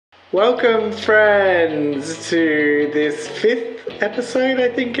Welcome, friends, to this 5th episode, I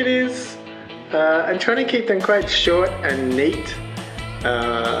think it is. I'm trying to keep them quite short and neat.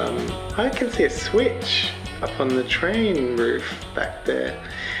 I can see a switch up on the train roof back there.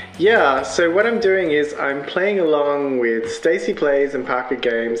 Yeah, so what I'm doing is I'm playing along with Stacyplays and Parker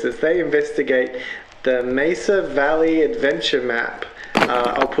Games as they investigate the Mesa Valley adventure map.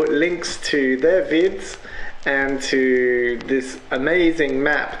 I'll put links to their vids and to this amazing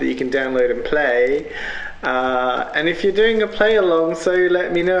map that you can download and play. And if you're doing a play along, so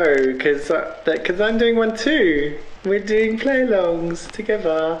let me know, because I'm doing one too. We're doing play alongs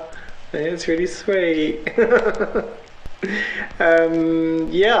together. It's really sweet.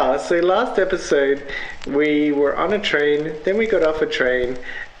 Yeah, so last episode we were on a train, then we got off a train,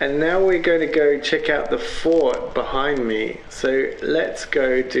 and now we're going to go check out the fort behind me. So let's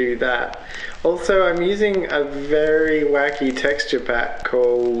go do that. Also, I'm using a very wacky texture pack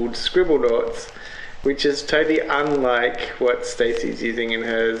called Scribblenauts, which is totally unlike what Stacy's using in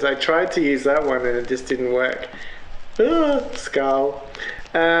hers. I tried to use that one and it just didn't work. Skull.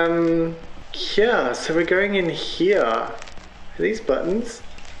 Yeah, so we're going in here. Are these buttons?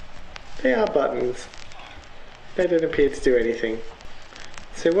 They are buttons. They don't appear to do anything.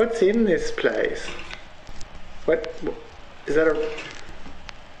 So what's in this place? What is that?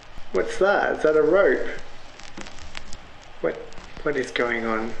 What's that? Is that a rope? What is going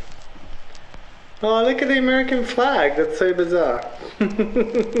on? Oh, look at the American flag. That's so bizarre.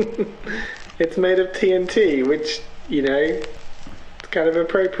 It's made of TNT, which, you know, it's kind of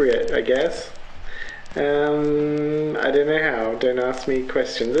appropriate, I guess. I don't know how. Don't ask me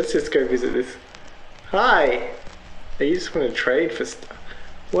questions. Let's just go visit this. Hi! You just want to trade for stuff.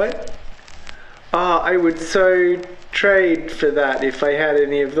 What? Ah, I would so trade for that if I had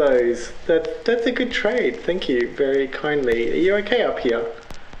any of those. That's a good trade. Thank you very kindly. Are you okay up here?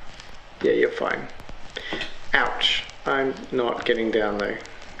 Yeah, you're fine. Ouch. I'm not getting down though.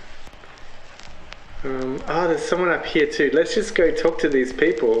 There's someone up here too. Let's just go talk to these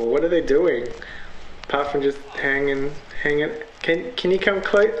people. What are they doing? Apart from just hanging. Can you come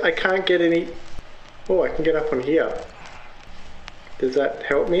close? I can't get any. Oh, I can get up on here. Does that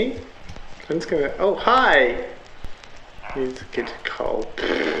help me? I'm just gonna. Oh, hi! Needs a good coal.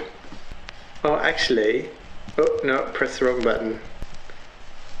 Oh, actually. Oh, no, press the wrong button.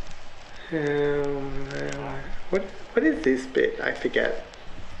 What is this bit? I forget.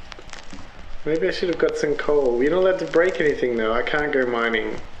 Maybe I should have got some coal. You're not allowed to break anything though. I can't go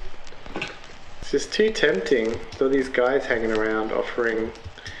mining. It's just too tempting. With all these guys hanging around offering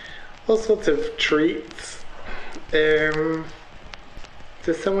all sorts of treats.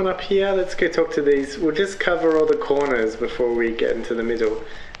 There's someone up here. Let's go talk to these. We'll just cover all the corners before we get into the middle.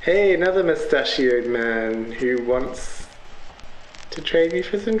 Hey, another mustachioed man who wants to trade me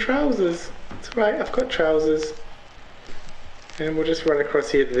for some trousers. That's right, I've got trousers. And we'll just run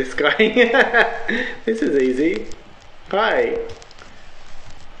across here to this guy. This is easy. Hi.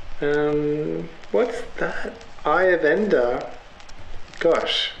 What's that? Eye of Ender.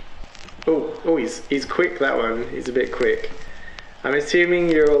 Gosh. Oh, he's quick, that one. He's a bit quick. I'm assuming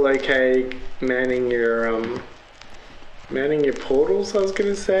you're all okay manning your portals, I was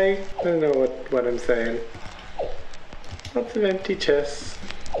gonna say. I don't know what I'm saying. Lots of empty chests.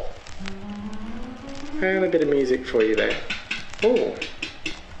 And a bit of music for you there. Oh.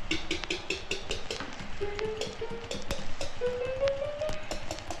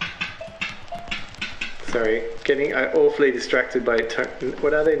 Sorry, getting awfully distracted by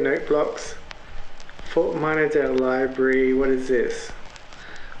what are they, note blocks? Fort Minerdale Library, what is this?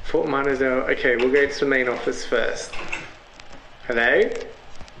 Fort Minerdale, okay, we'll go to the main office first. Hello?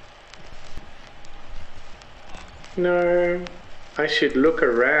 No, I should look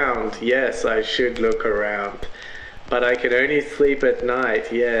around. Yes, I should look around. But I can only sleep at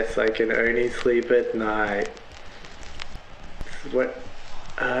night. Yes, I can only sleep at night. What?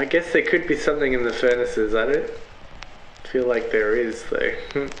 I guess there could be something in the furnaces. I don't feel like there is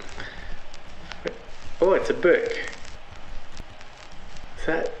though. Oh, it's a book. Is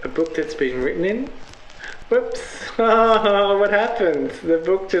that a book that's been written in? Whoops. Oh, what happened? The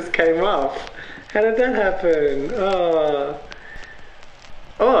book just came off. How did that happen? Oh.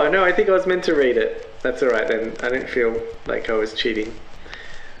 Oh, no, I think I was meant to read it. That's alright then. I didn't feel like I was cheating.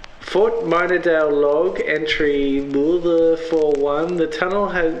 Fort Minerdale log entry 41. The tunnel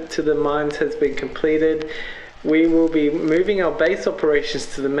to the mines has been completed. We will be moving our base operations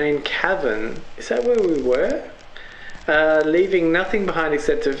to the main cavern. Is that where we were? Leaving nothing behind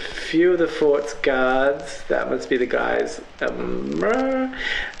except a few of the fort's guards. That must be the guys.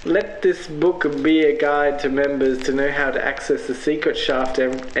 Let this book be a guide to members to know how to access the secret shaft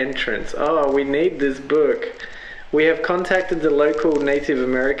entrance. Oh, we need this book. We have contacted the local Native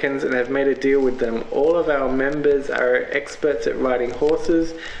Americans and have made a deal with them. All of our members are experts at riding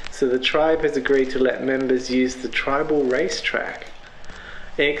horses, so the tribe has agreed to let members use the tribal racetrack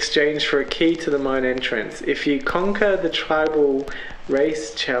in exchange for a key to the mine entrance. If you conquer the tribal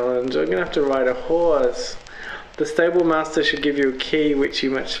race challenge, I'm going to have to ride a horse. The stable master should give you a key which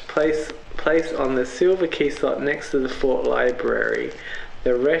you must place on the silver key slot next to the fort library.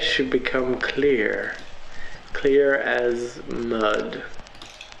 The rest should become clear. Clear as mud.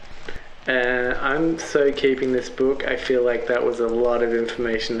 I'm so keeping this book. I feel like that was a lot of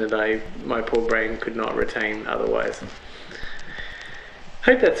information that my poor brain could not retain otherwise.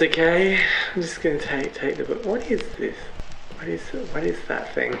 Hope that's okay. I'm just going to take the book. What is this? What is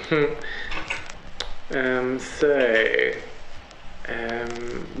that thing?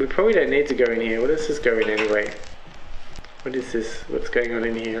 We probably don't need to go in here. Well, let's just go in anyway. What is this? What's going on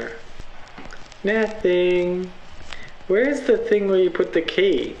in here? Nothing. Where is the thing where you put the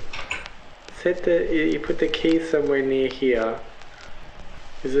key? It said that you put the key somewhere near here.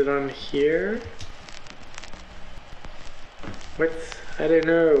 Is it on here? I don't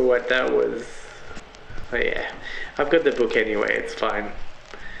know what that was. Oh yeah, I've got the book anyway, it's fine.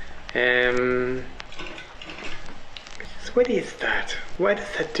 What is that? Why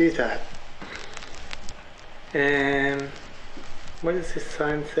does that do that? What does this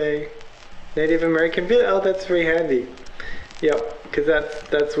sign say? Native American Build? Oh, that's very handy. Yep, because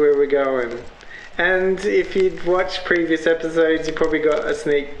that's where we're going. And if you'd watched previous episodes, you probably got a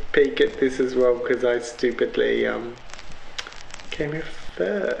sneak peek at this as well, because I stupidly came here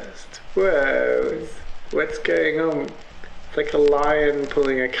first. Whoa, what's going on? It's like a lion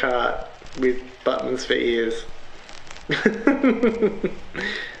pulling a cart with buttons for ears.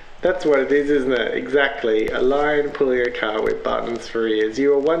 That's what it is, isn't it? Exactly, a lion pulling a cart with buttons for ears.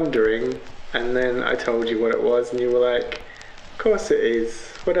 You were wondering, and then I told you what it was, and you were like, of course it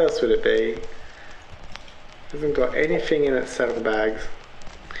is. What else would it be? Hasn't got anything in its saddlebags.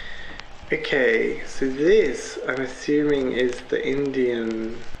 Okay, so this, I'm assuming, is the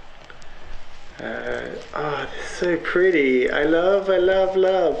Indian. Oh, this is so pretty. I love the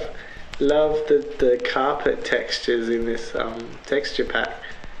carpet textures in this texture pack.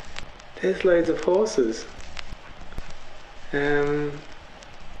 There's loads of horses. Oh,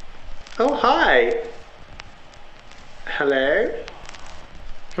 hi. Hello.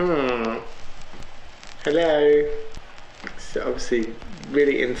 Hello. It's obviously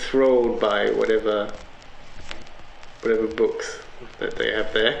really enthralled by whatever books that they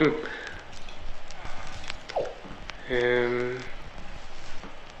have there. Is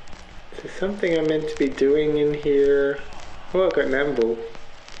there something I'm meant to be doing in here? Oh, I've got an anvil.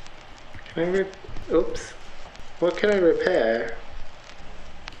 Can I oops. What can I repair?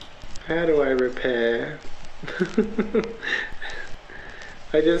 How do I repair?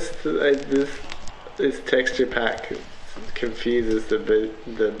 This texture pack confuses the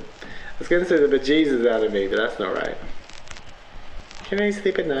I was going to say the bejesus out of me, but that's not right. Can I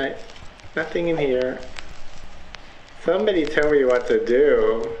sleep at night? Nothing in here. Somebody tell me what to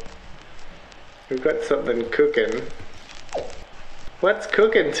do. We've got something cooking. What's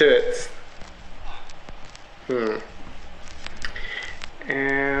cooking, toots?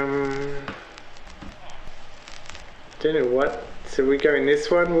 Don't know what. So we're going this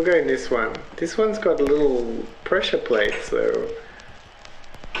one? We're going this one. This one's got little pressure plates though.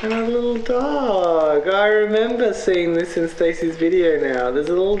 And a little dog. I remember seeing this in Stacy's video now. There's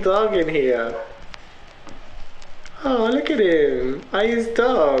a little dog in here. Oh, look at him. I use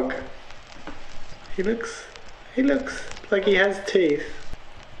dog. He looks like he has teeth.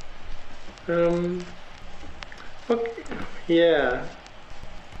 Yeah.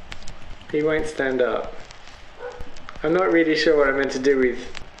 He won't stand up. I'm not really sure what I'm meant to do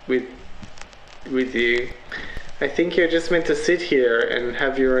with you. I think you're just meant to sit here and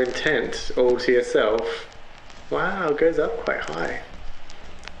have your own tent all to yourself. Wow, it goes up quite high.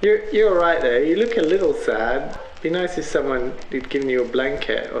 You're alright there. You look a little sad. Be nice if someone had given you a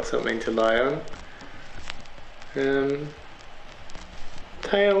blanket or something to lie on.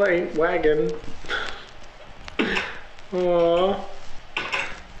 Tail ain't wagging. Aww.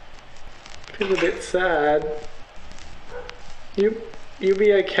 Feel a bit sad. You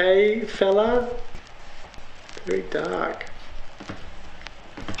be okay, fella? Very dark.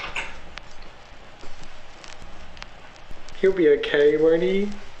 He'll be okay, won't he?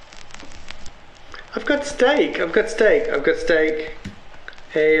 I've got steak. I've got steak. I've got steak.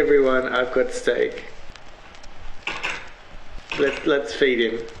 Hey everyone, I've got steak. Let's feed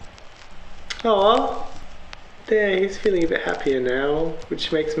him. Aww. There, he's feeling a bit happier now,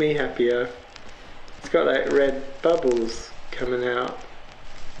 which makes me happier. It's got like red bubbles coming out.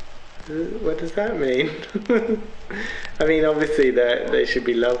 What does that mean? I mean, obviously they should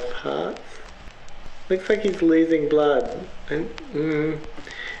be love hearts. Looks like he's losing blood.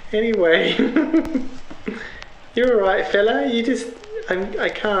 Anyway, you're alright, fella. You just, I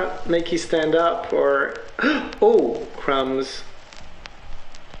can't make you stand up or. Oh, crumbs.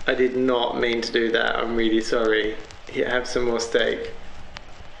 I did not mean to do that. I'm really sorry. Here, have some more steak.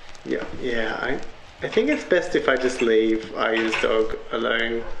 Yeah. I think it's best if I just leave Ayu's dog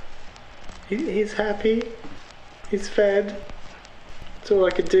alone. He's happy. He's fed. That's all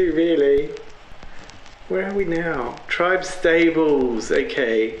I could do, really. Where are we now? Tribe stables.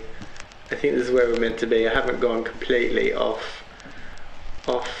 Okay. I think this is where we're meant to be. I haven't gone completely off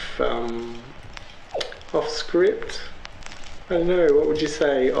script. I don't know, what would you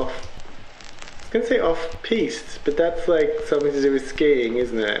say? I was going to say off piste, but that's like something to do with skiing,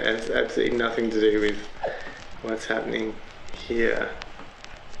 isn't it? And it's absolutely nothing to do with what's happening here.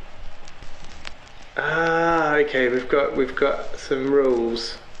 Ah, okay, we've got some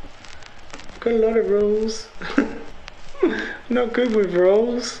rules. We've got a lot of rules. Not good with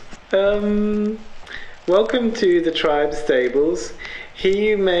rules. Welcome to the tribe stables. Here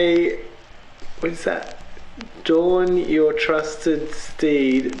you may, what is that? Dawn your trusted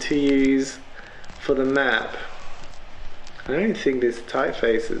steed to use for the map. I don't think there's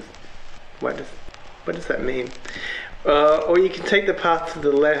typefaces. What does that mean? Or you can take the path to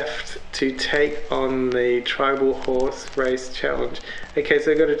the left to take on the tribal horse race challenge. Okay,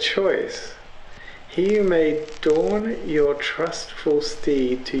 so I got a choice. Here you may dawn your trustful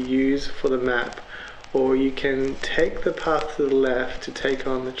steed to use for the map, or you can take the path to the left to take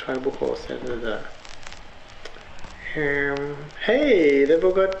on the tribal horse. Hey, have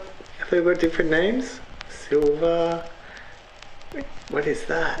they got different names? Silver. What is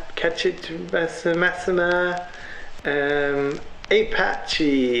that? Catch it, Massima.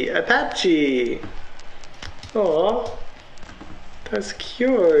 Apache. Oh, that's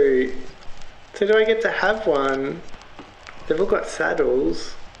cute. So do I get to have one? They've all got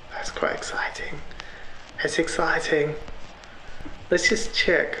saddles. That's quite exciting. It's exciting. Let's just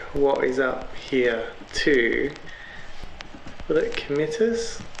check what is up here too. Will it commit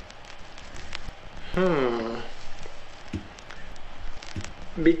us?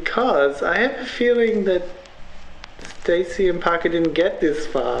 Because I have a feeling that Stacy and Parker didn't get this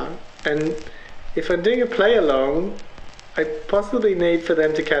far, and if I'm doing a play along, I possibly need for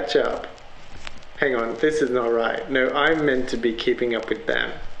them to catch up. Hang on, this is not right. No, I'm meant to be keeping up with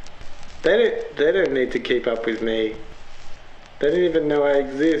them. They don't need to keep up with me. They don't even know I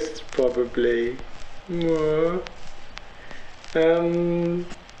exist, probably.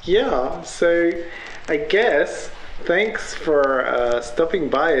 Yeah, so I guess thanks for stopping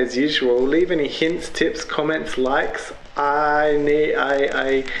by as usual. Leave any hints, tips, comments, likes.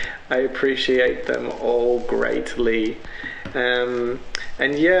 I appreciate them all greatly. And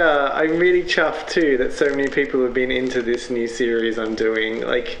yeah, I'm really chuffed too that so many people have been into this new series I'm doing.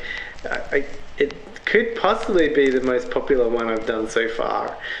 Like, it could possibly be the most popular one I've done so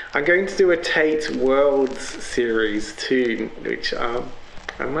far. I'm going to do a Tate Worlds series too, which I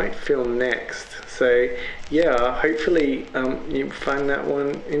might film next. So yeah, hopefully you find that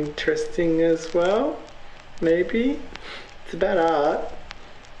one interesting as well. Maybe. It's about art.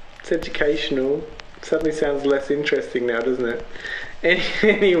 It's educational. Suddenly sounds less interesting now, doesn't it?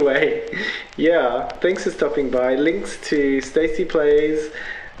 Anyway, yeah, thanks for stopping by. Links to Stacy Plays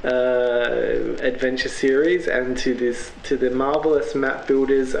adventure series and to the marvelous map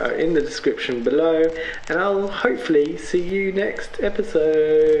builders are in the description below, and I'll hopefully see you next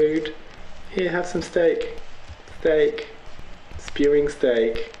episode. Here, have some steak. Spewing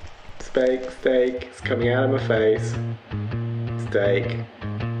steak. Steak. It's coming out of my face. Steak.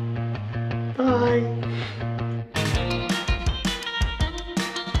 Bye.